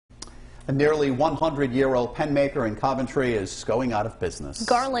A nearly 100-year-old pen maker in Coventry is going out of business.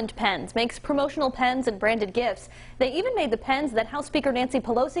 Garland Pens makes promotional pens and branded gifts. They even made the pens that House Speaker Nancy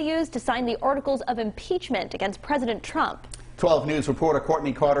Pelosi used to sign the articles of impeachment against President Trump. 12 News reporter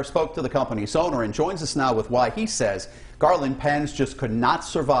Courtney Carter spoke to the company's owner and joins us now with why he says Garland Pens just could not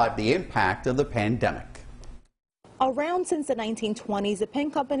survive the impact of the pandemic. Around since the 1920s, the pen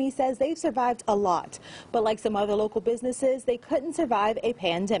company says they've survived a lot. But like some other local businesses, they couldn't survive a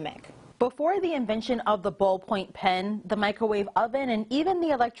pandemic. Before the invention of the ballpoint pen, the microwave oven, and even the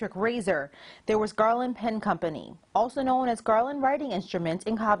electric razor, there was Garland Pen Company, also known as Garland Writing Instruments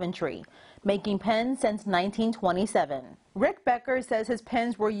in Coventry, making pens since 1927. Rick Becker says his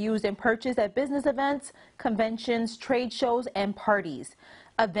pens were used and purchased at business events, conventions, trade shows, and parties.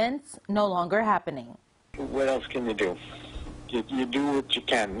 Events no longer happening. What else can you do? You do what you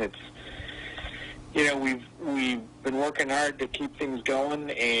can. It's, you know, we've been working hard to keep things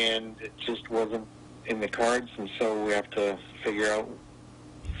going, and it just wasn't in the cards, and so we have to figure out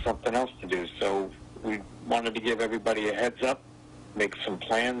something else to do. So we wanted to give everybody a heads up, make some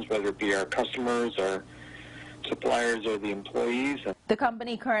plans, whether it be our customers, our suppliers, or the employees. The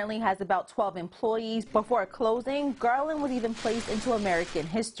company currently has about 12 employees. Before closing, Garland was even placed into American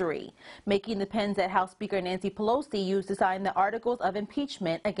history, making the pens that House Speaker Nancy Pelosi used to sign the articles of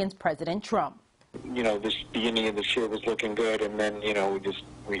impeachment against President Trump. You know, this beginning of this year was looking good, and then, you know,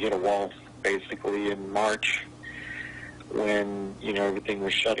 we hit a wall basically in March when, you know, everything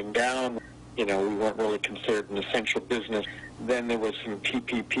was shutting down. You know, we weren't really considered an essential business. Then there was some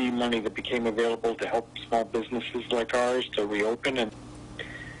PPP money that became available to help small businesses like ours to reopen, and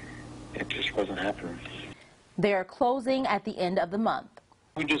it just wasn't happening. They are closing at the end of the month.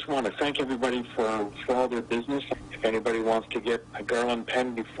 We just want to thank everybody for all their business. If anybody wants to get a Garland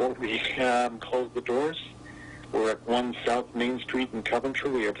pen before we close the doors, we're at 1 South Main Street in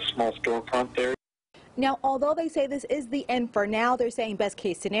Coventry. We have a small storefront there. Now, although they say this is the end for now, they're saying best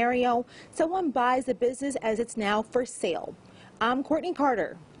case scenario, someone buys the business as it's now for sale. I'm Courtney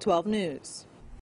Carter, 12 News.